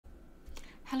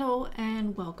Hello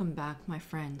and welcome back, my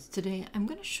friends. Today I'm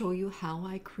going to show you how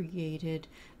I created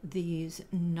these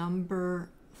number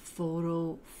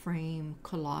photo frame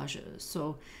collages.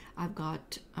 So I've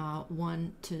got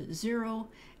 1 to 0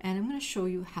 and I'm going to show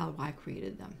you how I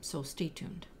created them. So stay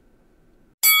tuned.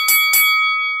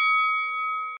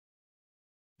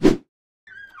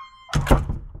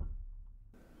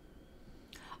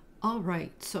 All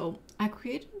right, so I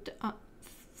created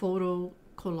photo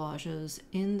collages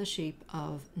in the shape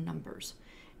of numbers,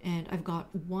 and I've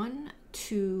got 1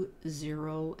 2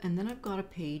 0, and then I've got a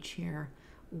page here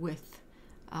with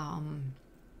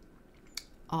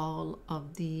all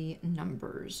of the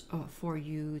numbers for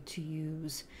you to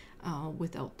use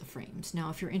without the frames. Now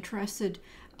if you're interested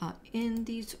in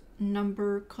these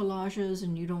number collages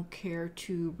and you don't care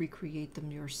to recreate them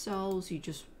yourselves, you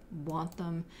just want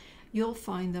them, you'll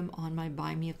find them on my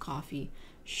Buy Me a Coffee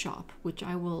shop, which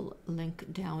I will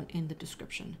link down in the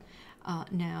description.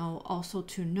 Now also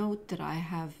to note that I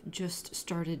have just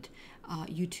started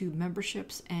YouTube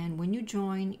memberships, and when you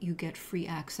join you get free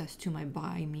access to my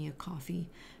Buy Me a Coffee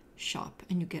shop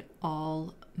and you get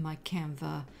all my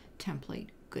Canva template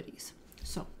goodies.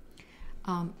 So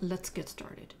let's get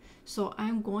started. So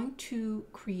I'm going to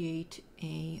create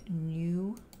a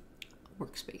new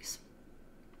workspace.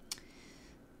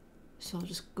 So I'll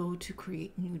just go to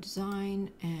create new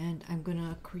design, and I'm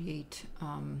gonna create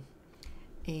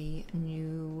a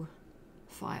new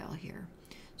file here.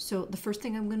 So the first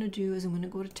thing I'm gonna do is I'm gonna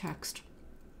go to text,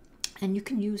 and you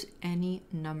can use any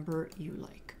number you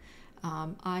like.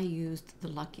 I used the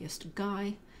luckiest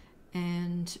guy,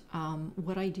 and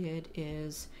what I did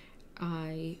is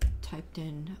I typed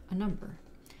in a number,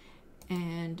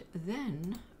 and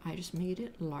then I just made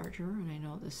it larger, and I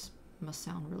know this must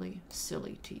sound really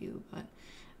silly to you, but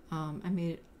I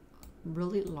made it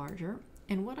really larger.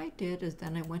 And what I did is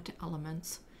then I went to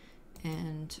elements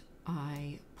and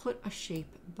I put a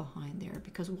shape behind there,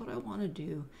 because what I want to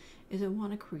do is I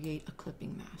want to create a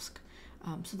clipping mask.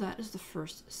 So that is the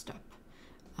first step.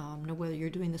 Now whether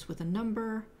you're doing this with a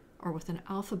number or with an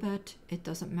alphabet, it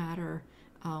doesn't matter.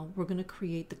 We're going to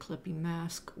create the clipping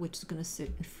mask, which is going to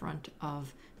sit in front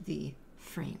of the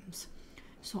frames.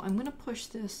 So I'm going to push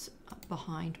this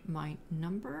behind my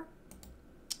number,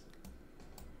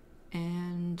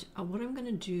 and what I'm going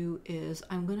to do is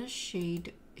I'm going to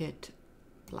shade it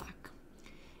black.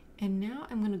 And now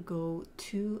I'm going to go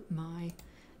to my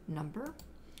number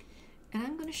and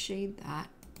I'm going to shade that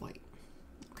white.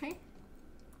 Okay,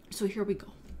 so here we go.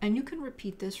 And you can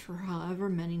repeat this for however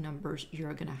many numbers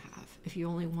you're going to have. If you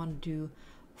only want to do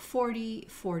 40,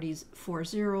 40s,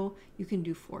 40, you can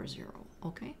do 40,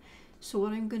 okay? So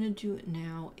what I'm going to do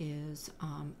now is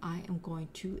I am going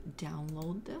to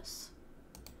download this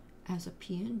as a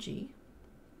PNG,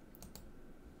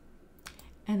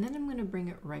 and then I'm going to bring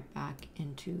it right back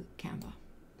into Canva.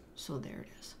 So there it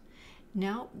is.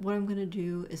 Now what I'm going to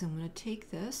do is I'm going to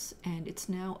take this, and it's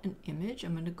now an image.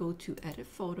 I'm going to go to Edit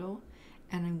Photo,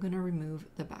 and I'm going to remove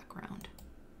the background.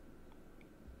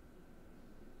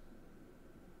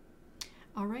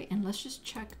 All right, and let's just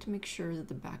check to make sure that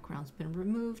the background's been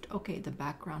removed. Okay, the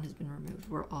background has been removed.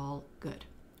 We're all good.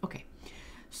 Okay,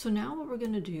 so now what we're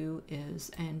going to do is,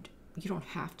 and you don't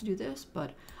have to do this,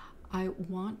 but I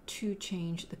want to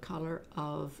change the color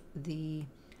of the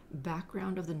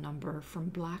background of the number from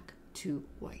black to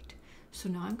white. So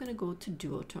now I'm going to go to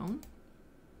duotone.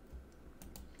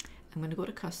 I'm going to go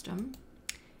to custom,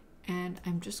 and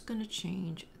I'm just going to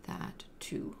change that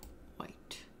to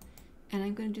white. And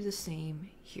I'm going to do the same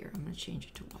here. I'm going to change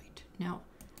it to white. Now,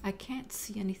 I can't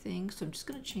see anything, so I'm just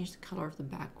going to change the color of the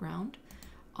background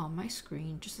on my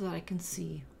screen just so that I can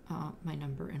see my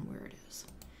number and where it is.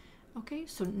 Okay,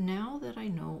 so now that I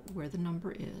know where the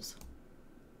number is,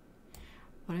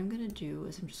 what I'm going to do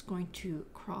is I'm just going to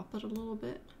crop it a little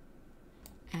bit,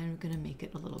 and I'm going to make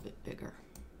it a little bit bigger.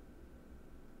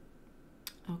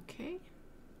 Okay.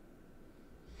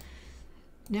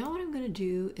 Now what I'm going to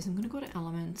do is I'm going to go to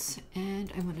elements,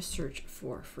 and I'm going to search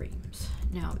for frames.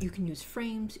 Now you can use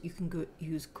frames, you can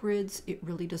use grids, it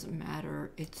really doesn't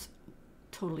matter, it's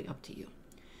totally up to you.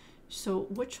 So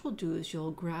what you'll do is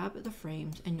you'll grab the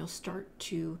frames and you'll start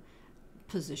to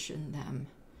position them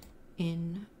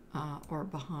in or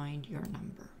behind your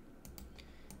number.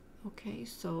 Okay,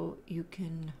 so you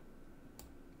can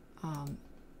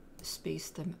space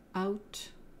them out.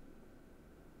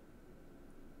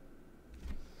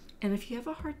 And if you have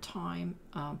a hard time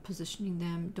positioning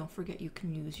them, don't forget you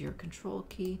can use your control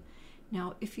key.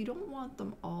 Now, if you don't want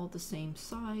them all the same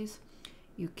size,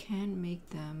 you can make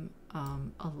them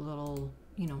a little,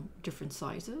 different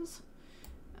sizes.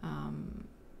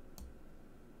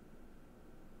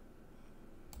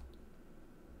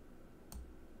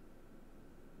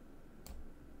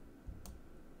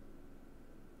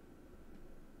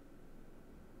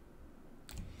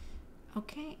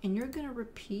 Okay, and you're going to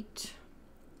repeat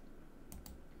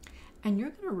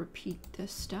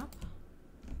this step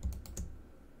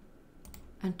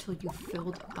until you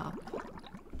filled up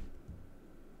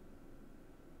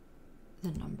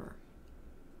the number.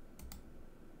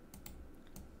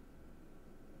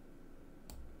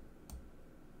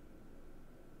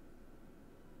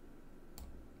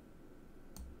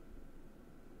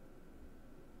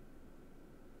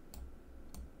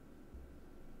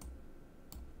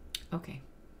 Okay,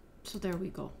 so there we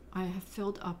go. I have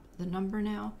filled up the number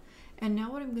now. And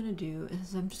now what I'm going to do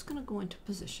is I'm just going to go into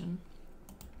position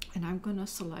and I'm going to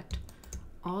select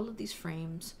all of these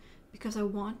frames because I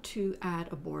want to add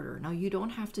a border. Now you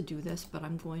don't have to do this, but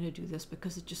I'm going to do this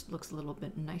because it just looks a little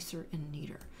bit nicer and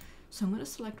neater. So I'm going to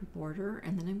select border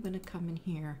and then I'm going to come in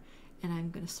here and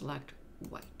I'm going to select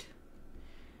white.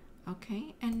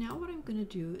 Okay, and now what I'm going to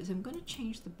do is I'm going to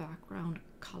change the background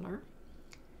color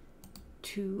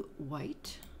to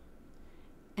white,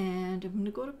 and I'm going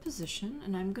to go to position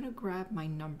and I'm going to grab my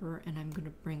number and I'm going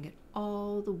to bring it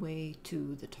all the way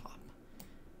to the top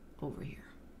over here.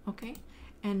 Okay,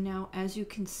 and now as you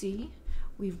can see,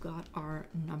 we've got our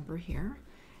number here.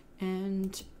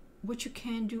 And what you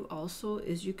can do also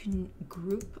is you can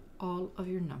group all of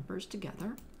your numbers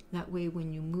together. That way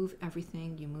when you move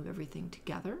everything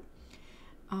together.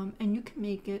 And you can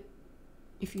make it,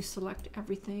 if you select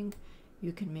everything,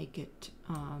 you can make it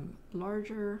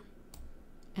larger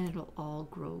and it'll all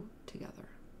grow together.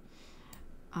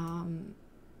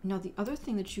 Now the other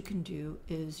thing that you can do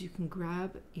is you can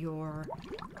grab your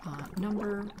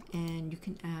number and you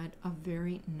can add a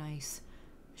very nice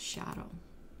shadow.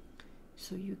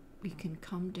 So we can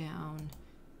come down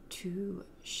to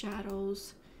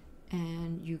shadows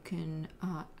and you can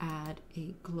add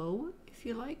a glow if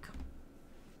you like.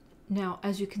 Now,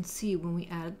 as you can see, when we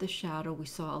added the shadow, we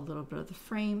saw a little bit of the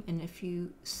frame, and if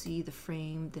you see the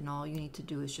frame, then all you need to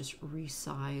do is just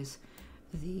resize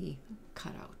the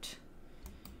cutout.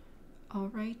 All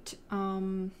right,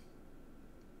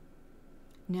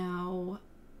 now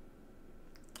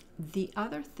the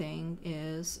other thing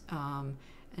is, and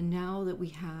now that we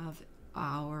have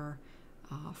our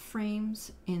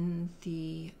frames in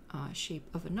the shape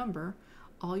of a number,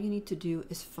 all you need to do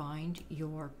is find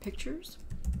your pictures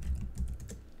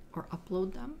or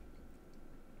upload them.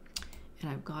 And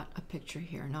I've got a picture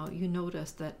here. Now you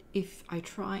notice that if I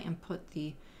try and put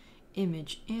the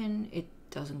image in, it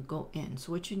doesn't go in.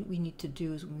 So what we need to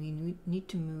do is we need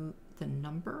to move the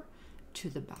number to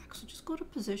the back. So just go to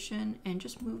position and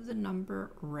just move the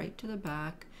number right to the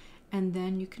back, and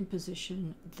then you can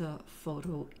position the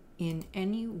photo in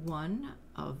any one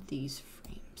of these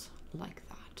frames like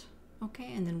that.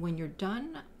 Okay, and then when you're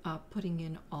done putting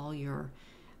in all your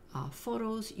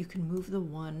photos, you can move the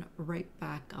one right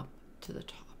back up to the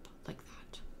top like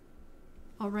that.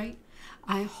 All right,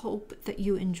 I hope that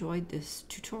you enjoyed this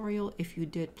tutorial. If you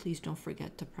did, please don't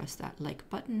forget to press that like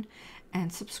button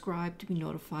and subscribe to be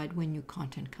notified when new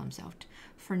content comes out.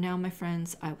 For now, my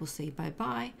friends, I will say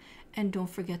bye-bye, and don't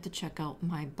forget to check out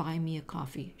my Buy Me a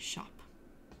Coffee shop.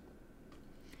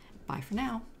 Bye for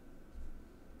now.